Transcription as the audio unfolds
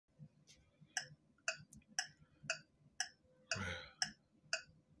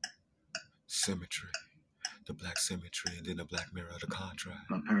Symmetry. The black symmetry and then the black mirror of the contrast.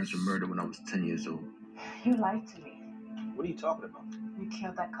 My parents were murdered when I was 10 years old. You lied to me. What are you talking about? You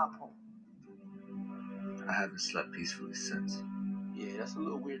killed that couple. I haven't slept peacefully since. Yeah, that's a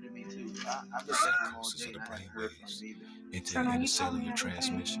little weird to me too. I've been thinking all day and I haven't heard from him either. Into intercellular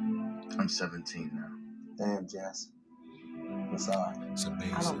transmission. I'm 17 now. Damn, Jess. I'm sorry. It's I don't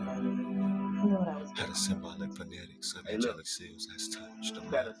amazing blame you. I knew what I was how doing. the symbolic phonetics of Hey, look. angelic seals has touched the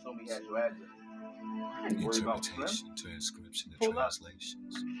You gotta mind. assume he has your address. I ain't worried about Slim. Interpretation, transcription, and Pull up.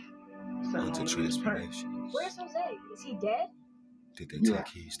 translations. Slim Onto only his parents. transformations. Where's Jose? Is he dead? Did they Yeah. take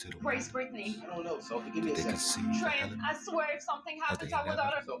keys to the Where's world? Brittany? I don't know, Sophie. Give me a Did they second. conceive the Trent, element? I swear if something happens, they I would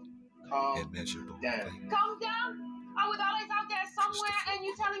never- So, calm Immeasurable down. thing. calm down. Our daughter is out there somewhere, and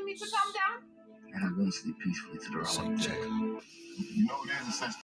you telling me to calm down? And I won't sleep peacefully till they're all Saint dead. Jacob. You know it is essential.